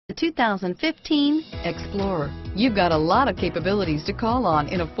The 2015 Explorer. You've got a lot of capabilities to call on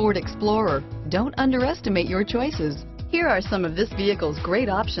in a Ford Explorer. Don't underestimate your choices. Here are some of this vehicle's great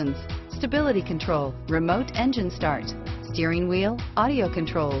options: stability control, remote engine start, steering wheel audio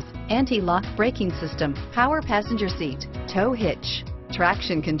controls, anti-lock braking system, power passenger seat, tow hitch,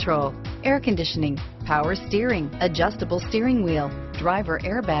 traction control, air conditioning, power steering, adjustable steering wheel, driver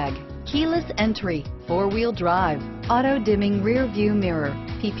airbag, keyless entry, four-wheel drive, auto-dimming rear view mirror,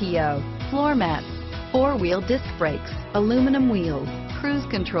 PPO, floor mats, four-wheel disc brakes, aluminum wheels, cruise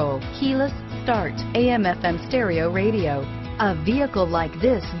control, keyless start, AM/FM stereo radio. A vehicle like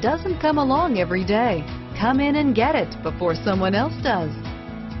this doesn't come along every day. Come in and get it before someone else does.